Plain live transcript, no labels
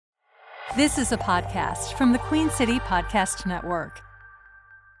This is a podcast from the Queen City Podcast Network.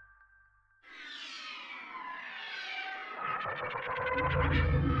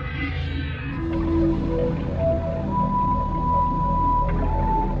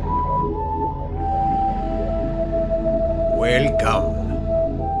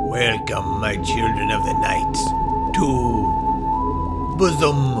 Welcome, my children of the night, to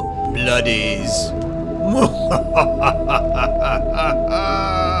Bosom Bloodies.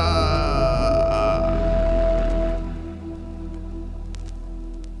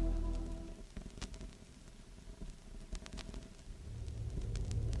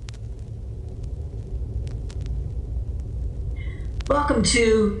 Welcome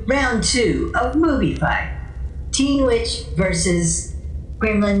to round 2 of Movie Fight. Teen Witch versus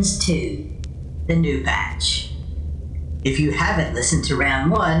Gremlins 2, the new batch. If you haven't listened to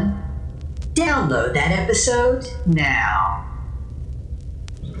round 1, download that episode now.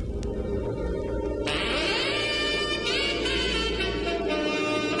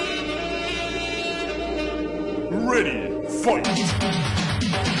 Ready, fight!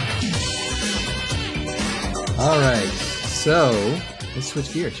 All right, so let's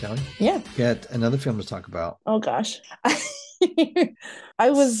switch gears, shall we? Yeah. Got another film to talk about. Oh gosh.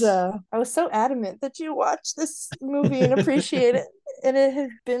 I was so adamant that you watch this movie and appreciate it, and it has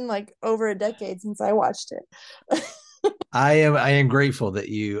been like over a decade since I watched it. I am grateful that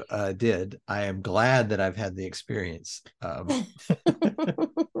you did. I am glad that I've had the experience.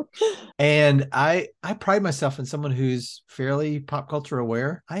 And I pride myself in someone who's fairly pop culture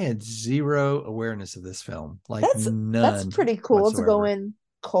aware. I had zero awareness of this film. Like none. That's pretty cool whatsoever. to go in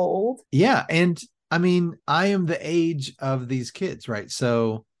cold. Yeah, and I mean, I am the age of these kids, right?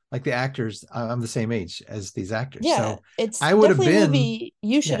 So, like the actors, I'm the same age as these actors. Yeah, so it's I would have definitely a been. movie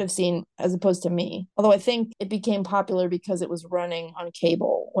you should have seen as opposed to me. Although I think it became popular because it was running on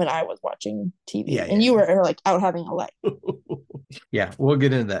cable when I was watching TV, and you were like out having a life. Yeah, we'll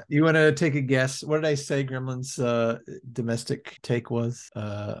get into that. You want to take a guess? What did I say Gremlins domestic take was?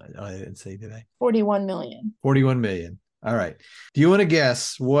 I didn't say, did I? 41 million. 41 million. All right. Do you want to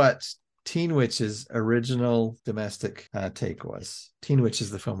guess what Teen Witch's original domestic take was? Teen Witch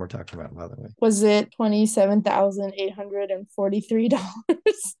is the film we're talking about, by the way. Was it $27,843?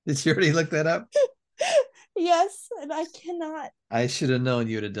 Did you already look that up? Yes, and I cannot. I should have known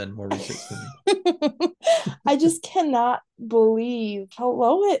you would have done more research than me. I just cannot believe how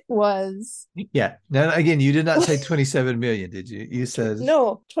low it was. Yeah. Now, again, you did not say 27 million, did you? You said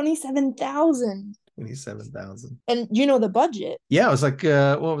no, 27,000. 27,000. And you know the budget? Yeah, it was like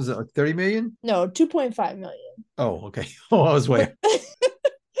what was it? Like 30 million? No, 2.5 million. Oh, okay. Oh, I was way.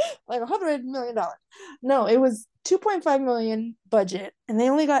 Like $100 million. No, it was 2.5 million budget, and they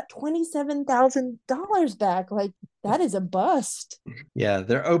only got $27,000 back. Like, that is a bust. Yeah,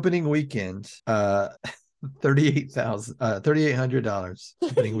 their opening weekend, $3,800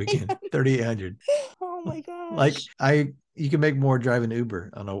 opening weekend, 3,800. Oh my gosh! Like you can make more driving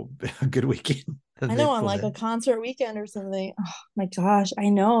Uber on a good weekend. I know, on like a concert weekend or something. Oh my gosh, I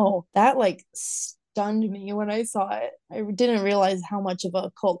know that like stunned me when I saw it. I didn't realize how much of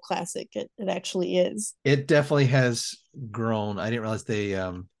a cult classic it actually is. It definitely has grown. I didn't realize they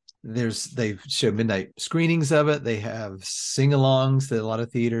show midnight screenings of it. They have sing-alongs that a lot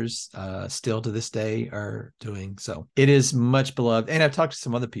of theaters still to this day are doing. So it is much beloved. And I've talked to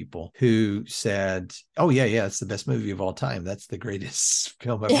some other people who said, oh yeah, it's the best movie of all time. That's the greatest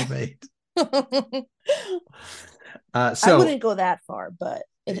film ever made. I wouldn't go that far, but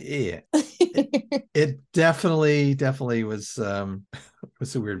it definitely was a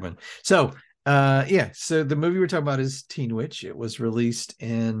weird one. So so the movie we're talking about is Teen Witch. It was released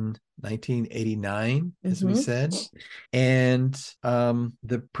in 1989, as we said, and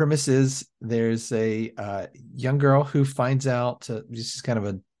the premise is there's a young girl who finds out she's kind of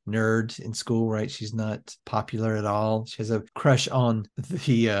a nerd in school, right? She's not popular at all. She has a crush on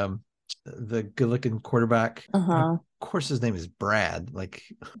the good-looking quarterback. Uh-huh. Of course, his name is Brad. Like,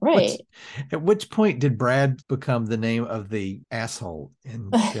 right. At which point did Brad become the name of the asshole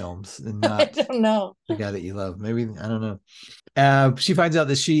in films and not I don't know. the guy that you love? Maybe, I don't know. She finds out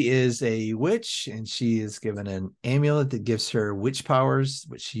that she is a witch, and she is given an amulet that gives her witch powers,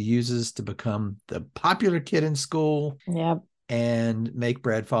 which she uses to become the popular kid in school. Yep. And make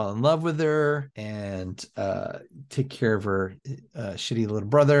Brad fall in love with her and take care of her shitty little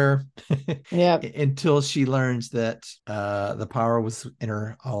brother. Yeah. Until she learns that the power was in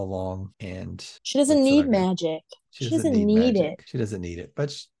her all along, and she doesn't need magic. She doesn't need it. She doesn't need it,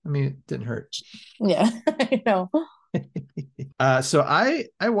 but it didn't hurt. Yeah, I know. So I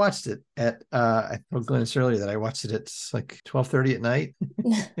watched it at I told Glynnis earlier that I watched it at like 12:30 at night.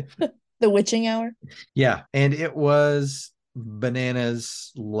 The witching hour. Yeah, and it was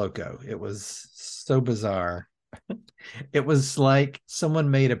bananas loco. It was so bizarre. It was like someone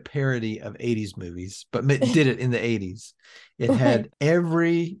made a parody of 80s movies, but did it in the 80s. It had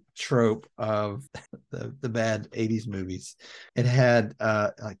every trope of the bad 80s movies. It had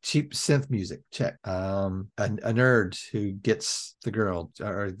like cheap synth music, check. A nerd who gets the girl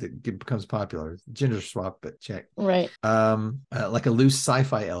or becomes popular, gender swap, but check. Right. Like a loose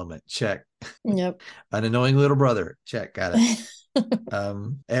sci-fi element, check. Yep. An annoying little brother, check, got it.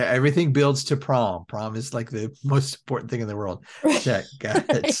 Everything builds to prom. Prom is like the most important thing in the world. Check, got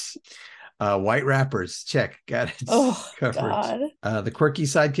it. White rappers, check, got it. Oh, covered. God. The quirky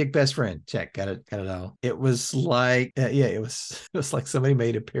sidekick best friend, check, got it all. It was like it was like somebody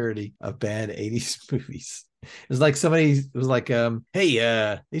made a parody of bad 80s movies. It was like somebody was like,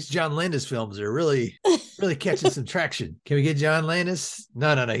 hey, these John Landis films are really catching some traction. Can we get John Landis?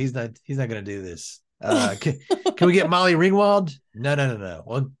 No, he's not gonna do this. Can we get Molly Ringwald? No.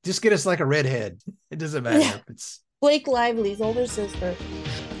 Well, just get us like a redhead. It doesn't matter. Yeah. It's Blake Lively's older sister.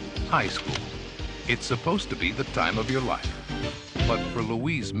 High school. It's supposed to be the time of your life. But for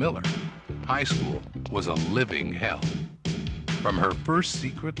Louise Miller, high school was a living hell. From her first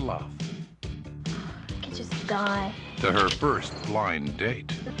secret love I could just die. to her first blind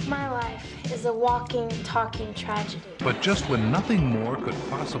date. My life is a walking, talking tragedy. But just when nothing more could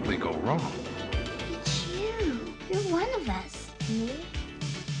possibly go wrong, It's you. You're one of us. Me?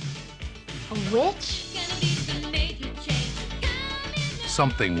 A witch?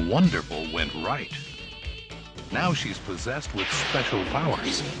 something wonderful went right. Now she's possessed with special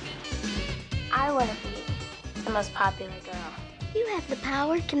powers. I want to be the most popular girl. You have the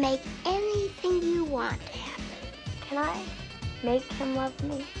power to make anything you want to happen. Can I make him love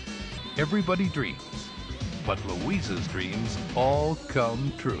me? Everybody dreams, but Louise's dreams all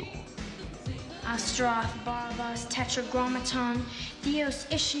come true. Astroth, Barbos, Tetragrammaton, Theos,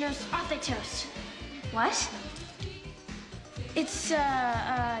 Ishnos, Arthetos. What? It's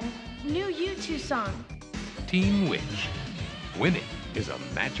a new U2 song. Teen Witch. Winning is a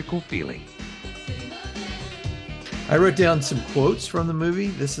magical feeling. I wrote down some quotes from the movie.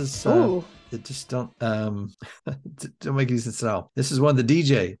 This is that just don't make any sense at all. This is one of the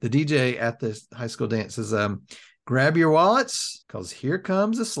DJ. The DJ at the high school dance says, grab your wallets, because here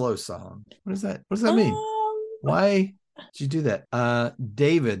comes a slow song. What does that mean? Why did you do that?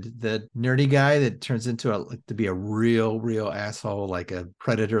 David, the nerdy guy that turns into to be a real asshole, like a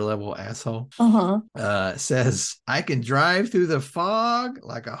predator level asshole, says, I can drive through the fog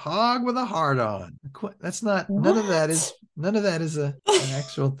like a hog with a heart on. That's not, none of that is an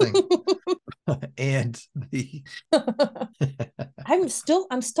actual thing. And I'm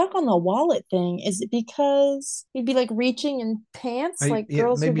stuck on the wallet thing. Is it because you'd be like reaching in pants?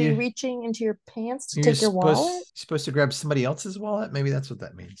 Girls would be reaching into your pants to take your wallet? Supposed to grab somebody else's wallet? Maybe that's what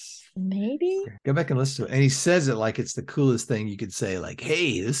that means. Maybe. Go back and listen to it. And he says it like it's the coolest thing you could say, like,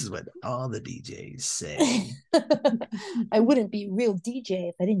 hey, this is what all the DJs say. I wouldn't be a real DJ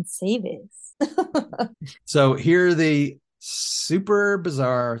if I didn't say this. So here are the super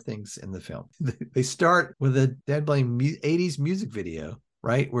bizarre things in the film. They start with a Dad Blame 80s music video,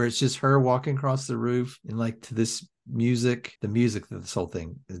 right? Where it's just her walking across the roof and like to this music, the music of this whole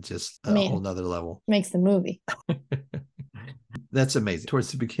thing is just a whole nother level. Makes the movie. That's amazing.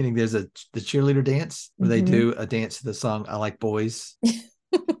 Towards the beginning, there's the cheerleader dance where they do a dance to the song I Like Boys.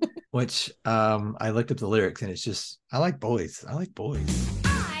 Which I looked up the lyrics and it's just, I like boys. I like boys.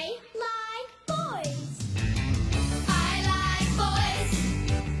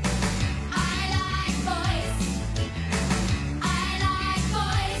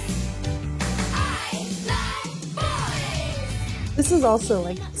 This is also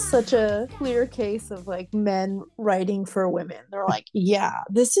like such a clear case of like men writing for women. They're like, yeah,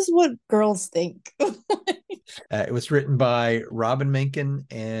 this is what girls think. It was written by Robin Menken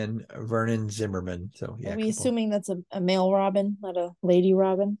and Vernon Zimmerman. So yeah, are we assuming that's a male Robin, not a lady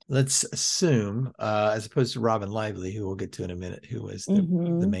Robin? Let's assume, as opposed to Robin Lively, who we'll get to in a minute, who was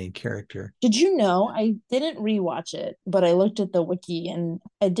the main character. Did you know? I didn't rewatch it, but I looked at the wiki and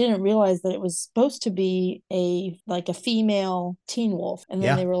I didn't realize that it was supposed to be a female Teen Wolf, and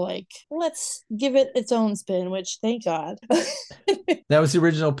then they were like, let's give it its own spin, which thank God. That was the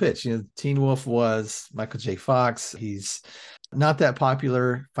original pitch. Teen Wolf was Michael J. Fox. He's not that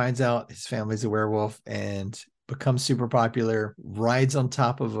popular, finds out his family's a werewolf and becomes super popular, rides on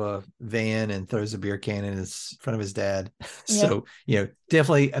top of a van and throws a beer can in front of his dad. So,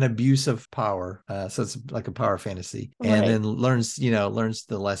 definitely an abuse of power. So it's like a power fantasy. And then learns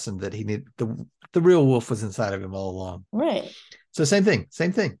the lesson that he needed. The real wolf was inside of him all along. Right. So same thing.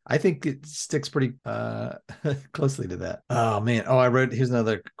 I think it sticks pretty closely to that. Oh man. Here's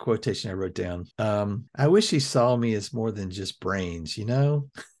another quotation I wrote down. I wish he saw me as more than just brains, You know,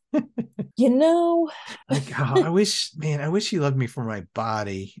 like, I wish he loved me for my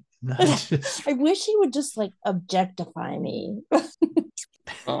body. Not just... I wish he would just like objectify me.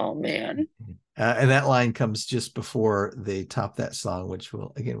 Oh man. And that line comes just before they top that song, which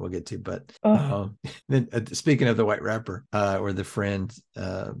we'll get to. But then speaking of the white rapper, where the friend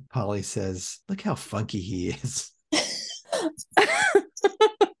Polly says, "Look how funky he is."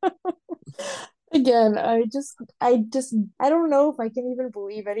 Again, I don't know if I can even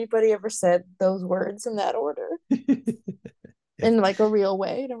believe anybody ever said those words in that order. In like a real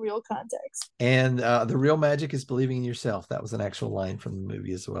way, in a real context. And the real magic is believing in yourself. That was an actual line from the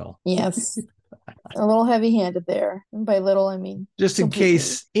movie as well. Yes. A little heavy-handed there. And by little, I mean just in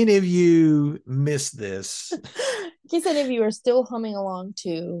case any of you missed this. In case any of you are still humming along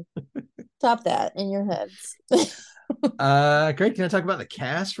to top that in your heads. Great. Can I talk about the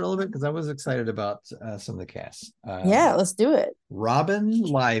cast for a little bit? Because I was excited about some of the cast. Yeah, let's do it. Robin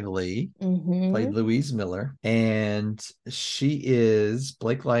Lively played Louise Miller, and she is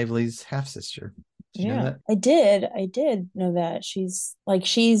Blake Lively's half sister. Did you know that? I did know that. She's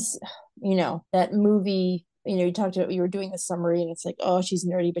that movie. You were doing a summary and it's like, oh, she's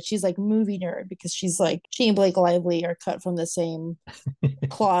nerdy, but she's like movie nerd because she's like, she and Blake Lively are cut from the same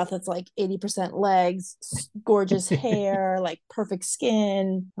cloth. It's like 80% legs, gorgeous hair, like perfect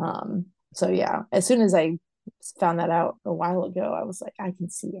skin. So yeah, as soon as I found that out a while ago, I was like, I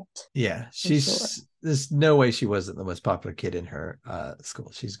can see it. Yeah, there's no way she wasn't the most popular kid in her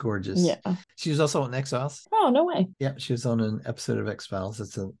school. She's gorgeous. Yeah. She was also on X-Files. Oh, no way. Yeah, she was on an episode of X-Files.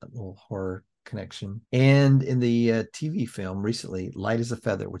 It's a little horror connection. And in the TV film recently, Light as a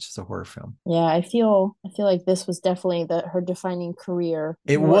Feather, which is a horror film. Yeah, I feel like this was definitely her defining career.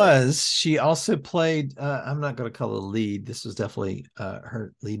 It was. She also played, I'm not going to call it a lead. This was definitely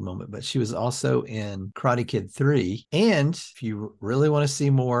her lead moment, but she was also in Karate Kid 3. And if you really want to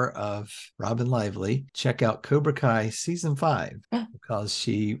see more of Robin Lively, check out Cobra Kai season 5 because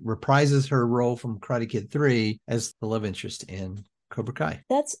she reprises her role from Karate Kid 3 as the love interest in Cobra Kai.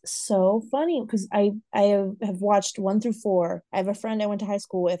 That's so funny because I have watched 1 through 4. I have a friend I went to high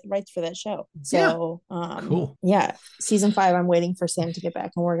school with writes for that show. So cool. Yeah, season 5. I'm waiting for Sam to get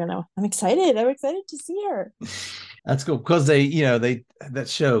back, and I'm excited. I'm excited to see her. That's cool because that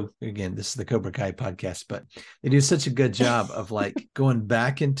show, again, this is the Cobra Kai podcast, but they do such a good job of like going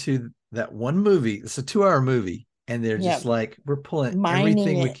back into that one movie. It's a 2-hour movie. And they're just like, we're pulling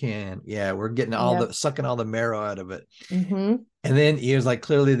everything we can. Yeah, we're getting sucking all the marrow out of it. And then he was like,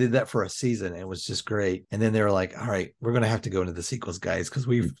 clearly they did that for a season. And it was just great. And then they were like, all right, we're going to have to go into the sequels, guys, because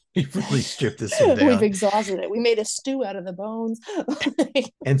we've really stripped this one down. We've exhausted it. We made a stew out of the bones.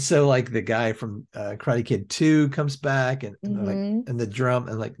 And so like the guy from Karate Kid 2 comes back and and the drum,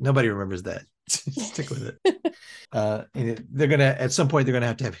 and like nobody remembers that. Stick with it. And they're gonna at some point they're gonna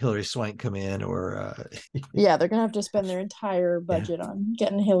have to have Hilary Swank come in, or yeah, they're gonna have to spend their entire budget on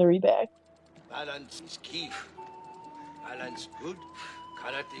getting Hilary back. Balance is key. Balance good,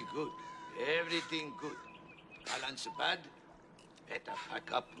 karate good, everything good. Balance bad, better pack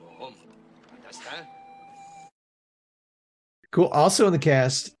up, go home. Understand? Cool. Also in the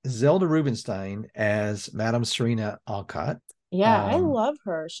cast, Zelda Rubinstein as Madame Serena Alcott. Yeah, I love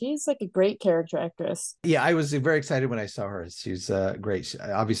her. She's like a great character actress. Yeah, I was very excited when I saw her. She's great.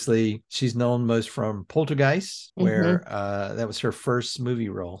 Obviously, she's known most from Poltergeist, where that was her first movie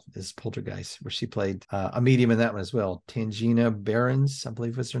role, is Poltergeist, where she played a medium in that one as well. Tangina Barons, I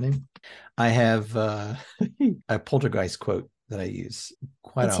believe was her name. I have a Poltergeist quote that I use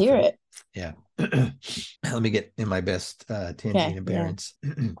quite often. Let's hear it. Yeah. Let me get in my best Tangina Barons.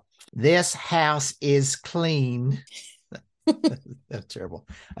 Yeah. This house is clean. That's terrible.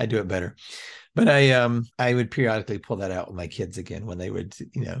 I do it better, but I would periodically pull that out with my kids again when they would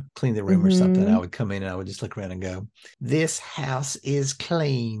clean the room or something. I would come in and I would just look around and go, "This house is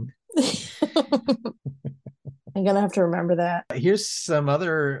clean." I'm gonna have to remember that. Here's some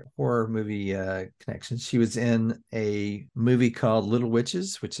other horror movie connections. She was in a movie called Little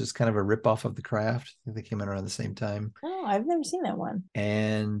Witches, which is kind of a ripoff of The Craft. I think they came out around the same time. Oh, I've never seen that one.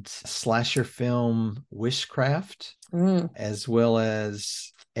 And slasher film Wishcraft, as well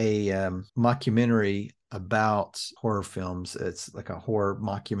as a mockumentary about horror films. It's like a horror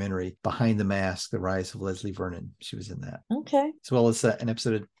mockumentary, Behind the Mask: The Rise of Leslie Vernon. She was in that. Okay. As well as an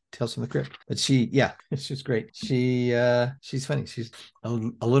episode of Tales from the Crypt. But she's great. She's funny. She's a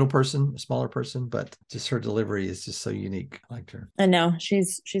little person, a smaller person, but just her delivery is just so unique. I liked her. I know.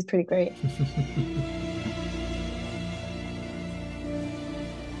 She's pretty great.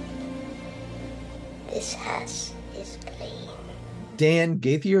 this house is clean. Dan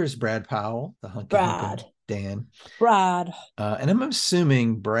Gaither is Brad Powell, the hunky Brad. Dan. Brad. And I'm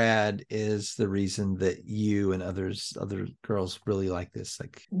assuming Brad is the reason that you and other girls really like this.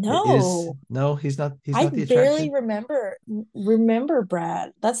 Like, no, he's not. He's not the attraction. I barely remember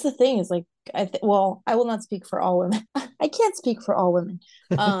Brad. That's the thing. Is like I will not speak for all women. I can't speak for all women.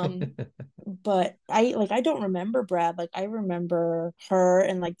 But I don't remember Brad. Like I remember her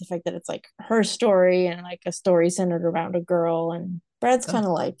and like the fact that it's like her story and like a story centered around a girl, and Brad's kind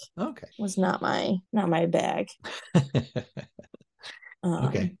of like was not my bag.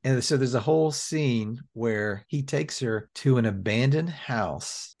 Okay. And so there's a whole scene where he takes her to an abandoned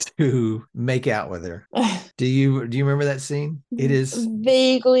house to make out with her. Do you remember that scene? It is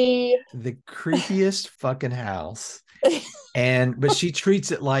vaguely the creepiest fucking house. But she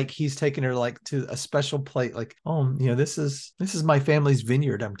treats it like he's taking her like to a special plate, like, oh, this is my family's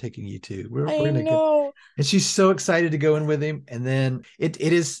vineyard I'm taking you to. We're gonna go. And she's so excited to go in with him. And then it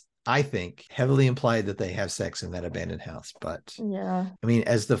is, I think, heavily implied that they have sex in that abandoned house. But yeah, I mean,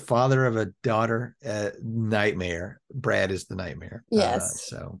 as the father of a daughter, nightmare, Brad is the nightmare. Yes.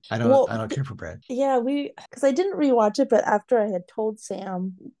 So I don't care for Brad. Yeah, because I didn't rewatch it, but after I had told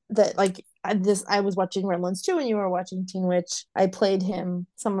Sam that like I was watching Gremlins 2 and you were watching Teen Witch, I played him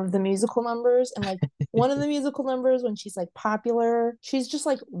some of the musical numbers, and like one of the musical numbers when she's like popular, she's just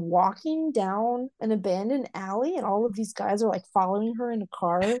like walking down an abandoned alley and all of these guys are like following her in a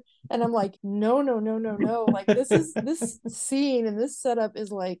car, and I'm like, no, like this scene and this setup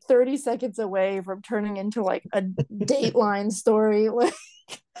is like 30 seconds away from turning into like a Dateline story. Like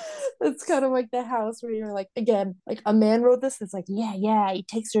it's kind of like the house where you're like, again, like a man wrote this. It's like, yeah, he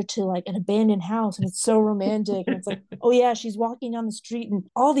takes her to like an abandoned house and it's so romantic. And it's like, oh yeah, she's walking down the street and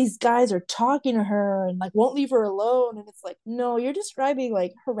all these guys are talking to her and like won't leave her alone. And it's like, no, you're describing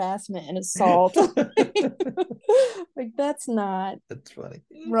like harassment and assault. Like that's funny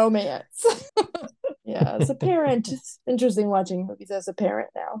romance. Yeah, as a parent, it's interesting watching movies as a parent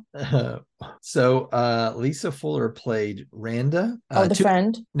now. So Lisa Fuller played Randa.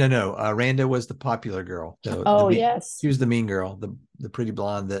 Friend? No. Randa was the popular girl. Yes. She was the mean girl, the pretty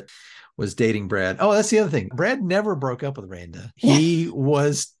blonde that was dating Brad. Oh, that's the other thing. Brad never broke up with Randa. He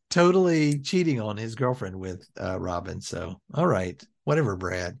was totally cheating on his girlfriend with Robin. So, all right. Whatever,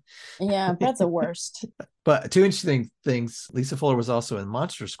 Brad. Yeah, Brad's the worst. But two interesting things. Lisa Fuller was also in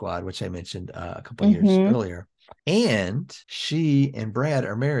Monster Squad, which I mentioned a couple of years earlier. And she and Brad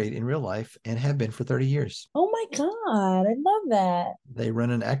are married in real life and have been for 30 years. Oh my God. I love that. They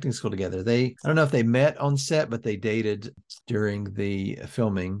run an acting school together. I don't know if they met on set, but they dated during the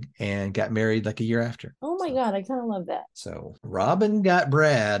filming and got married like a year after. Oh my God. I kind of love that. So Robin got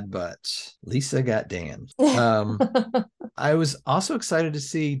Brad, but Lisa got Dan. I was also excited to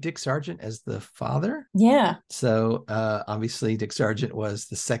see Dick Sargent as the father. Yeah. So obviously Dick Sargent was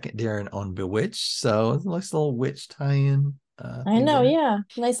the second Darren on Bewitched. So it's a nice little witch tie-in. I know, yeah.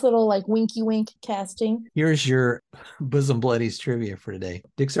 Nice little like winky wink casting. Here's your Bosom Bloodies trivia for today.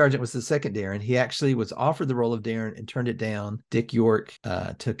 Dick Sargent was the second Darren. He actually was offered the role of Darren and turned it down. Dick York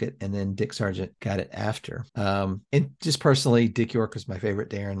took it, and then Dick Sargent got it after. And just personally, Dick York was my favorite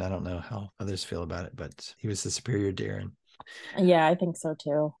Darren. I don't know how others feel about it, but he was the superior Darren. Yeah, I think so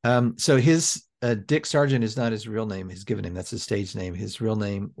too. So his Dick Sargent is not his real name. His given name. That's his stage name. His real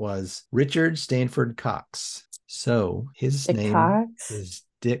name was Richard Stanford Cox. So his name is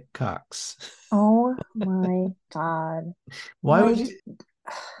Dick Cox. Oh my God. Why would you?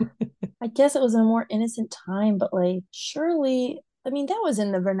 I guess it was a more innocent time, but like surely, I mean, that was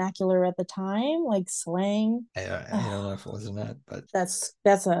in the vernacular at the time, like slang. I don't know if it was or not, but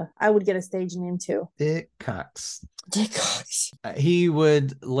I would get a stage name too. Dick Cox. Dick Cox. He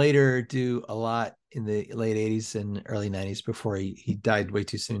would later do a lot in the late 80s and early 90s before he died way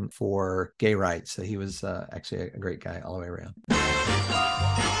too soon for gay rights. So he was actually a great guy all the way around.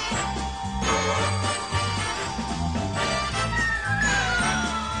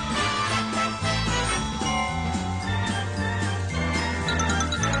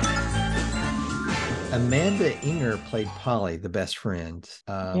 Amanda Inger played Polly, the best friend.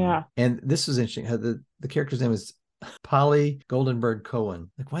 And this was interesting. The character's name is Polly Goldenberg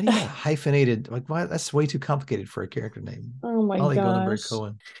Cohen. Like, why do you have hyphenated? Like, why? That's way too complicated for a character name. Oh my Polly gosh. Goldenberg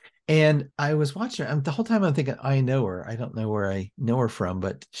Cohen. And I was watching her. The whole time I'm thinking, I know her. I don't know where I know her from,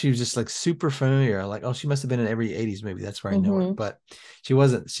 but she was just like super familiar. Like, oh, she must have been in every 80s movie. That's where I know her. But she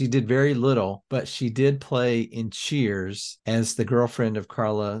wasn't. She did very little, but she did play in Cheers as the girlfriend of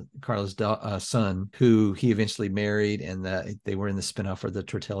Carla's son, who he eventually married, and they were in the spinoff for the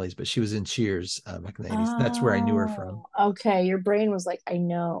Tortellis. But she was in Cheers back in the 80s. That's where I knew her from. Okay, your brain was like, I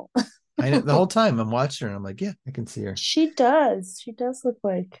know. I know, the whole time I'm watching her and I'm like, yeah, I can see her. She does. She does look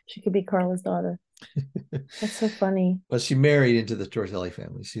like she could be Carla's daughter. That's so funny. Well, she married into the Tortelli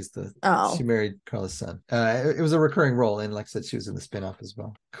family. She married Carla's son. It was a recurring role, and like I said, she was in the spinoff as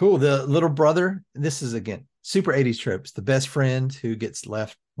well. Cool. The little brother. This is again super 80s tropes. The best friend who gets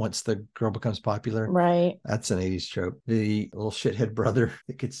left once the girl becomes popular. Right. That's an 80s trope. The little shithead brother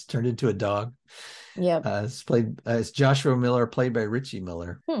that gets turned into a dog. Yep. It's Joshua Miller, played by Richie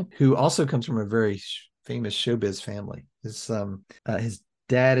Miller, who also comes from a very famous showbiz family. His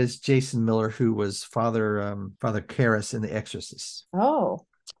dad is Jason Miller, who was Father Karras in The Exorcist. Oh,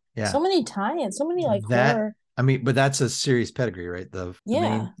 yeah. So many tie-ins, so many like horror. I mean, but that's a serious pedigree, right? The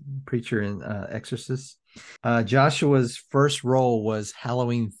main preacher in Exorcist. Joshua's first role was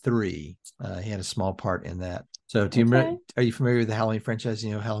Halloween 3. He had a small part in that. So do you remember, are you familiar with the Halloween franchise?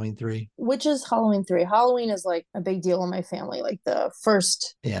 You know, Halloween 3? Which is Halloween 3? Halloween is like a big deal in my family. Like the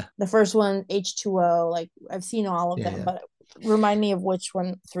first one, H2O, like I've seen all of them, but remind me of which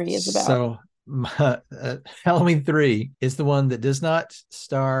one 3 is about. So Halloween 3 is the one that does not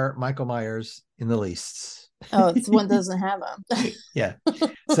star Michael Myers in the least. Oh, it's one that doesn't have him. Yeah.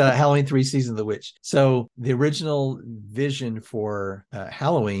 So Halloween 3, Season of the Witch. So the original vision for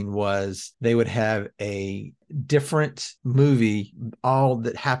Halloween was they would have a different movie all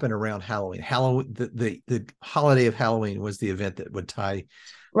that happened around Halloween. The holiday of Halloween was the event that would tie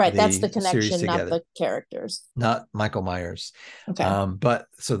that's the connection, not the characters, not Michael Myers. Okay. But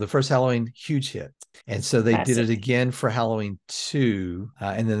so the first Halloween, huge hit, and so they did it again for Halloween 2,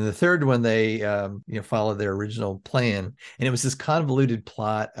 and then the third one they followed their original plan, and it was this convoluted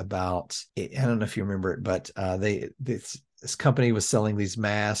plot about it. I don't know if you remember it, but this company was selling these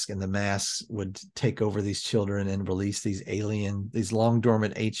masks, and the masks would take over these children and release these long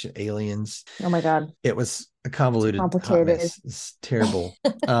dormant ancient aliens. Oh my God. It was a convoluted, complicated. It's terrible.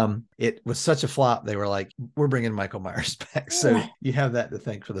 It was such a flop. They were like, we're bringing Michael Myers back. So you have that to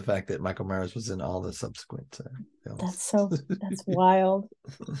thank for the fact that Michael Myers was in all the subsequent films. That's wild.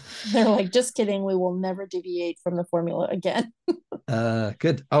 They're like, just kidding. We will never deviate from the formula again.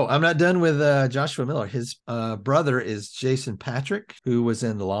 Good. Oh, I'm not done with Joshua Miller. His brother is Jason Patrick, who was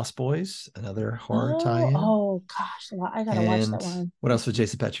in The Lost Boys, another horror tie-in. Oh gosh, I gotta watch that one. What else was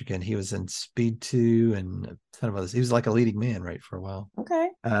Jason Patrick in? He was in Speed 2 and a ton of others. He was like a leading man, right, for a while. Okay.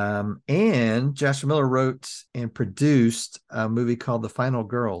 And Joshua Miller wrote and produced a movie called The Final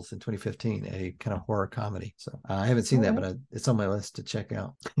Girls in 2015, a kind of horror comedy. So I haven't seen that, but it's on my list to check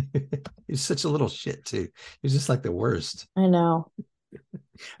out. He's such a little shit too. He's just like the worst. I know.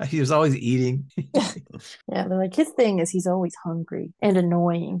 He was always eating. Yeah, they're like, his thing is he's always hungry and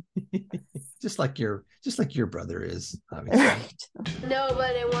annoying. just like your brother is, obviously. Right.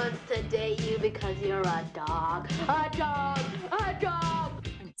 Nobody wants to date you because you're a dog. A dog! A dog!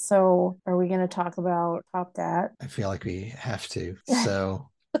 So are we going to talk about Top Dat? I feel like we have to. So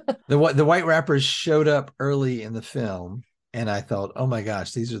the white rappers showed up early in the film, and I thought, oh my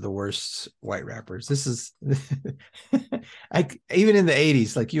gosh, these are the worst white rappers. This is even in the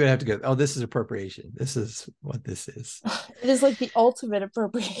 80s, like you would have to go, oh, this is appropriation. This is what this is. It is like the ultimate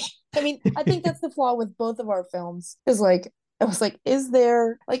appropriation. I mean, I think that's the flaw with both of our films. Is like, I was like, is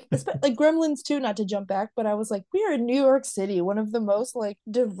there like Gremlins 2, not to jump back, but I was like, we are in New York City, one of the most like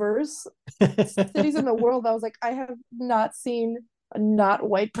diverse cities in the world. I was like, I have not seen a not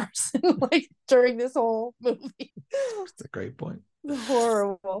white person like during this whole movie. That's a great point.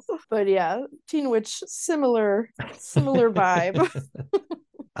 Horrible. But yeah, Teen Witch, similar vibe.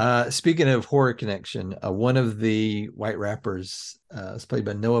 Speaking of horror connection, one of the white rappers is played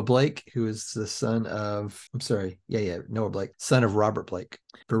by Noah Blake, who is the son of Noah Blake, son of Robert Blake,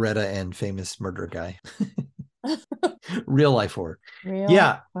 Beretta and famous murder guy. Real life horror.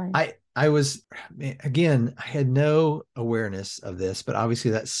 I was, again, I had no awareness of this, but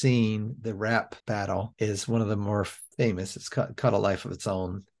obviously that scene, the rap battle, is one of the more famous. It's caught a life of its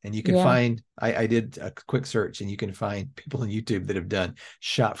own. And you can find, I did a quick search, and you can find people on YouTube that have done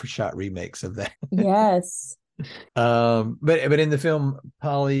shot for shot remakes of that. Yes. But in the film,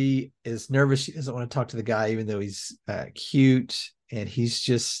 Polly is nervous. She doesn't want to talk to the guy, even though he's cute, and he's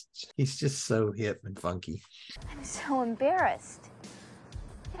just so hip and funky. I'm so embarrassed.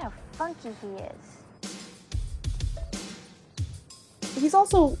 Look at how funky he is. He's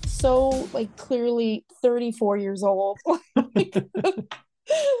also so like clearly 34 years old.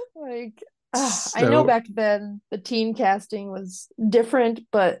 I know back then the teen casting was different,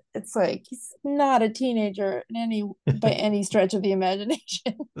 but it's like he's not a teenager by any stretch of the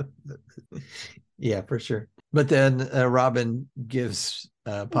imagination. Yeah, for sure. But then Robin gives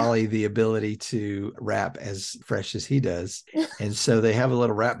Polly the ability to rap as fresh as he does. And so they have a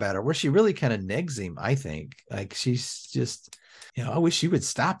little rap battle where she really kind of negs him, I think. Like she's just, I wish you would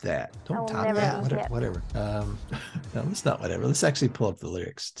stop that. Don't top that. Whatever. No, let's not whatever. Let's actually pull up the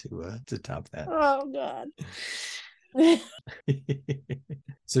lyrics to top that. Oh God.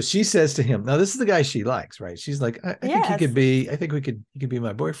 So she says to him, now this is the guy she likes, right? She's like, I think he could be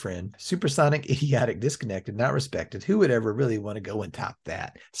my boyfriend. Supersonic, idiotic, disconnected, not respected. Who would ever really want to go and top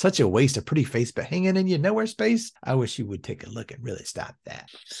that? Such a waste of pretty face, but hanging in your nowhere space. I wish you would take a look and really stop that.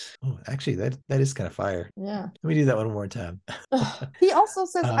 Oh, actually, that is kind of fire. Yeah. Let me do that one more time. He also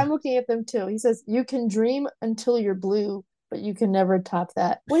says, I'm looking at them too. He says, you can dream until you're blue, but you can never top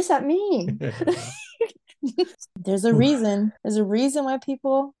that. What does that mean? There's a reason. There's a reason why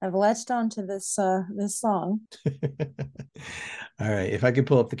people have latched onto this song. All right. If I could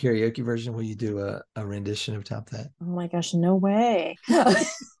pull up the karaoke version, will you do a rendition of Top That? Oh my gosh, no way.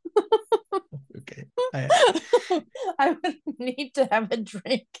 Okay. I would need to have a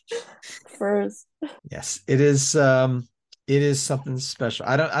drink first. Yes, it is something special.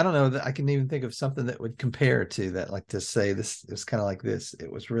 I don't know that I can even think of something that would compare to that, like to say this is kind of like this.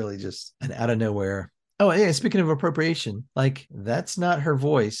 It was really just an out of nowhere. Oh, yeah. Speaking of appropriation, like that's not her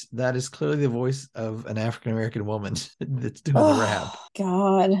voice. That is clearly the voice of an African-American woman that's doing the rap.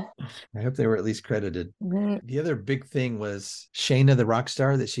 God. I hope they were at least credited. Mm-hmm. The other big thing was Shayna, the rock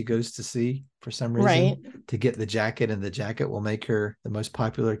star that she goes to see for some reason to get the jacket, and the jacket will make her the most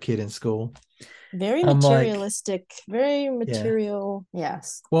popular kid in school. Very materialistic, very material. Yeah.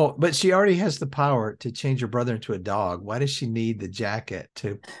 Yes. Well, but she already has the power to change her brother into a dog. Why does she need the jacket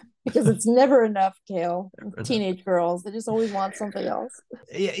to? Because it's never enough, Cale. Teenage girls, they just always want something else.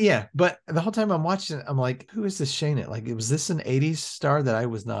 Yeah. But the whole time I'm watching it, I'm like, who is this Shayna? Like, was this an 80s star that I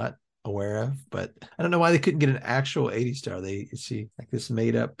was not aware of? But I don't know why they couldn't get an actual 80s star. She like this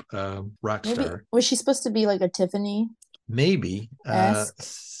made up rock star. Was she supposed to be like a Tiffany? Maybe.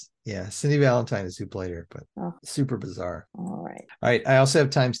 Yeah, Cindy Valentine is who played her, but super bizarre. All right. I also have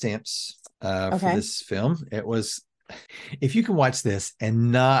timestamps for this film. It was, if you can watch this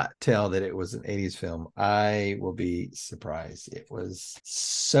and not tell that it was an 80s film, I will be surprised. It was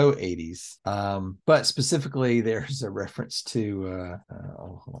so 80s. But specifically, there's a reference to,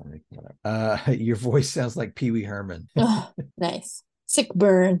 hold on, your voice sounds like Pee Wee Herman. Nice. Sick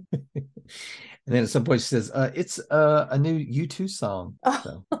burn. And then at some point she says, it's a new U2 song.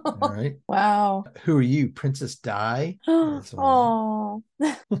 So, all right. Wow. Who are you, Princess Di? Oh.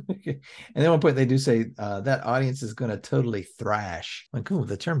 Okay. And then at one point they do say that audience is going to totally thrash. Like, oh,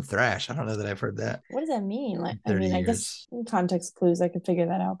 the term thrash. I don't know that I've heard that. What does that mean? Like, I mean, I guess in context clues I could figure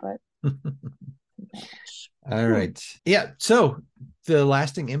that out, but. All right. Yeah. So the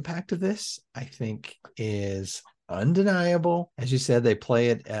lasting impact of this, I think, is undeniable. As you said, they play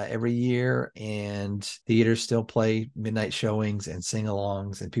it every year, and theaters still play midnight showings and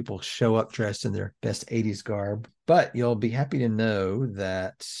sing-alongs, and people show up dressed in their best 80s garb. But you'll be happy to know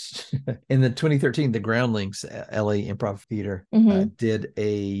that in the 2013, the Groundlings LA Improv Theater did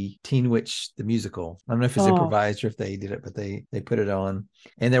a Teen Witch the musical. I don't know if it's improvised or if they did it, but they put it on.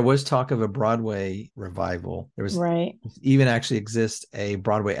 And there was talk of a Broadway revival. There was even actually exists a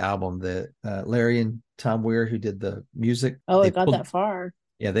Broadway album that Larry and Tom Weir, who did the music. Oh, it got that far.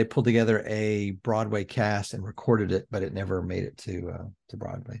 Yeah, they pulled together a Broadway cast and recorded it, but it never made it to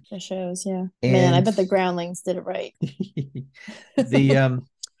Broadway. The shows, yeah. And man, I bet the Groundlings did it right. The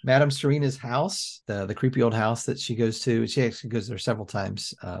Madame Serena's house, the creepy old house that she goes to, she actually goes there several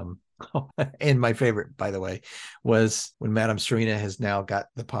times. And my favorite, by the way, was when Madame Serena has now got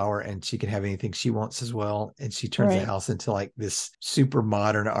the power and she can have anything she wants as well. And she turns the house into like this super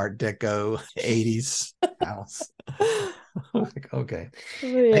modern Art Deco 80s house. Like, okay.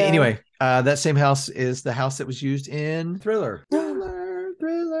 Yeah. Anyway, that same house is the house that was used in Thriller Night.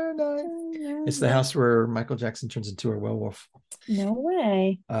 It's the house where Michael Jackson turns into a werewolf. No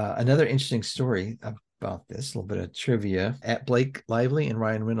way. Another interesting story about this, a little bit of trivia. At Blake Lively and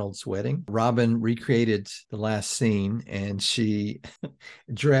Ryan Reynolds' wedding, Robin recreated the last scene, and she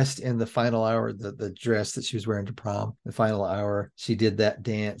dressed in the final hour, the dress that she was wearing to prom, the final hour, she did that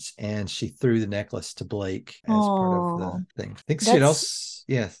dance, and she threw the necklace to Blake as part of the thing. I think she else,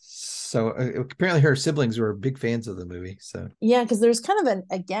 so apparently her siblings were big fans of the movie. So yeah, because there's kind of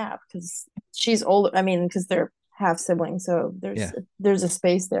a gap, because she's older. I mean, because they're half siblings, so there's a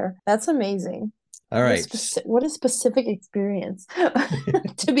space there. That's amazing. All right. What a specific experience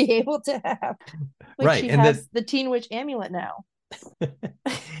to be able to have. Like, right. She and has the Teen Witch amulet now.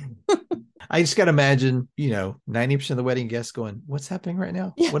 I just got to imagine, 90% of the wedding guests going, what's happening right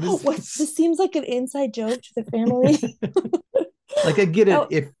now? Yeah. What is this? This seems like an inside joke to the family. Like I get it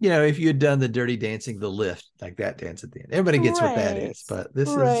if if you had done the Dirty Dancing, the lift, like that dance at the end. Everybody gets what that is, but this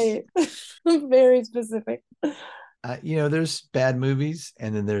is very specific. There's bad movies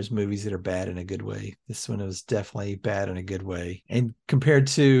and then there's movies that are bad in a good way. This one was definitely bad in a good way. And compared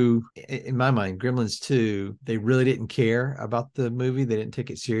to, in my mind, Gremlins 2, they really didn't care about the movie. They didn't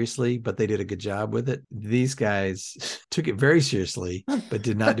take it seriously, but they did a good job with it. These guys took it very seriously, but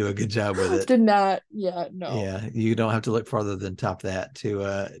did not do a good job with it. Did not. Yeah, no. Yeah, you don't have to look farther than top that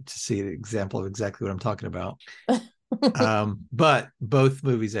to see an example of exactly what I'm talking about. But both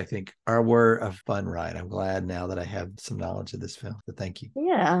movies I think were a fun ride. I'm glad now that I have some knowledge of this film, so thank you.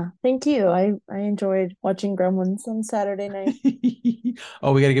 Yeah, thank you. I enjoyed watching Gremlins on Saturday night.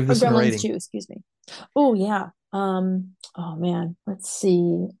 Oh, we got to give this one a rating. Gremlins 2, excuse me. Oh yeah. Oh man, let's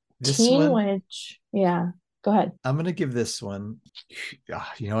see. Teen Witch. Yeah, go ahead. I'm gonna give this one.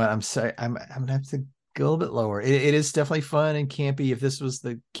 You know what? I'm sorry. I'm gonna have to go a little bit lower. It is definitely fun and campy. If this was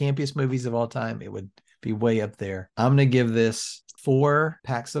the campiest movies of all time, it would be way up there. I'm gonna give this 4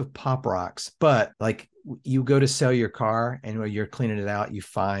 packs of Pop Rocks, but like you go to sell your car and while you're cleaning it out, you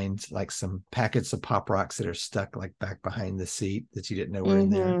find like some packets of Pop Rocks that are stuck like back behind the seat that you didn't know were in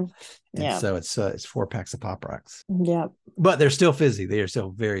there. And so it's 4 packs of Pop Rocks. Yeah, but they're still fizzy. They are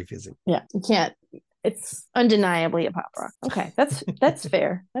still very fizzy. Yeah, you can't. It's undeniably a Pop Rock. Okay, that's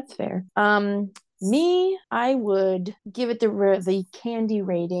fair. That's fair. Me, I would give it the candy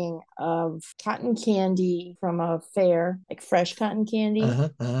rating of cotton candy from a fair, like fresh cotton candy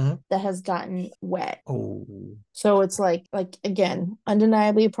that has gotten wet. Oh, so it's like again,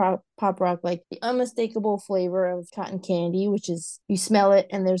 undeniably a Pop Rock, like the unmistakable flavor of cotton candy, which is you smell it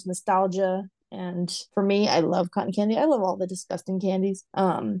and there's nostalgia. And for me, I love cotton candy. I love all the disgusting candies.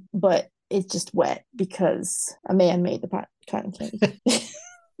 But it's just wet because a man made the cotton candy.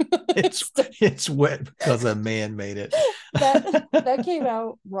 It's wet because a man made it. that came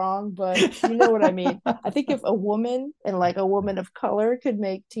out wrong, but you know what I mean. I think if a woman and like a woman of color could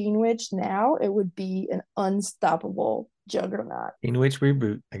make Teen Witch now, it would be an unstoppable juggernaut. Teen Witch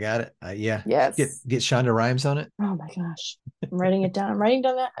reboot. I got it. Yeah. Yes. Get Shonda Rhimes on it. Oh my gosh. I'm writing it down. I'm writing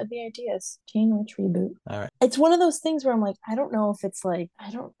down the ideas. Teen Witch reboot. All right. It's one of those things where I'm like, I don't know if it's like,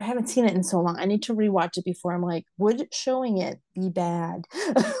 I haven't seen it in so long. I need to rewatch it before I'm like, would showing it be bad?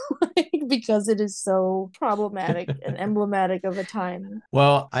 Because it is so problematic and emblematic of a time.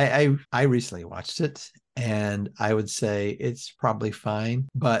 Well, I recently watched it and I would say it's probably fine,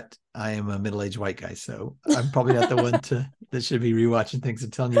 but I am a middle-aged white guy, so I'm probably not the one that should be rewatching things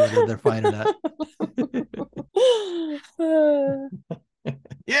and telling you whether they're fine or not.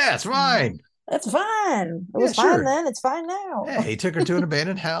 Yeah, it's fine. That's fine. It was fine then. It's fine now. Yeah, he took her to an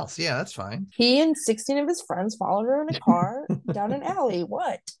abandoned house. Yeah, that's fine. He and 16 of his friends followed her in a car down an alley.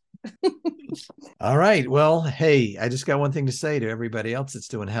 What? All right. Well, hey, I just got one thing to say to everybody else that's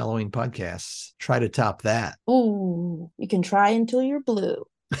doing Halloween podcasts. Try to top that. Ooh, you can try until you're blue,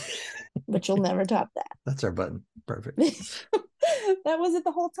 but you'll never top that. That's our button. Perfect. That was it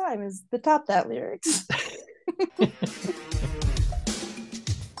the whole time, is the top that lyrics.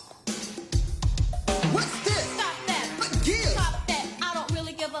 What's this? Stop that. But give. Stop that. I don't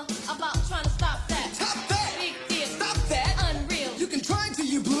really give a about trying to stop that. Top that. Big deal. Stop that. Unreal. You can try until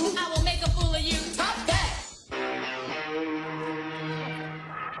you blue. I will make a fool of you. Top that.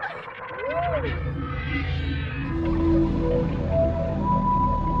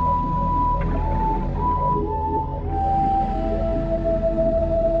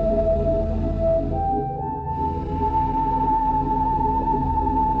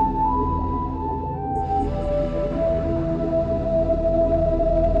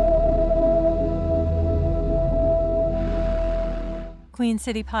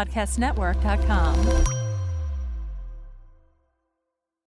 QueenCityPodcastNetwork.com.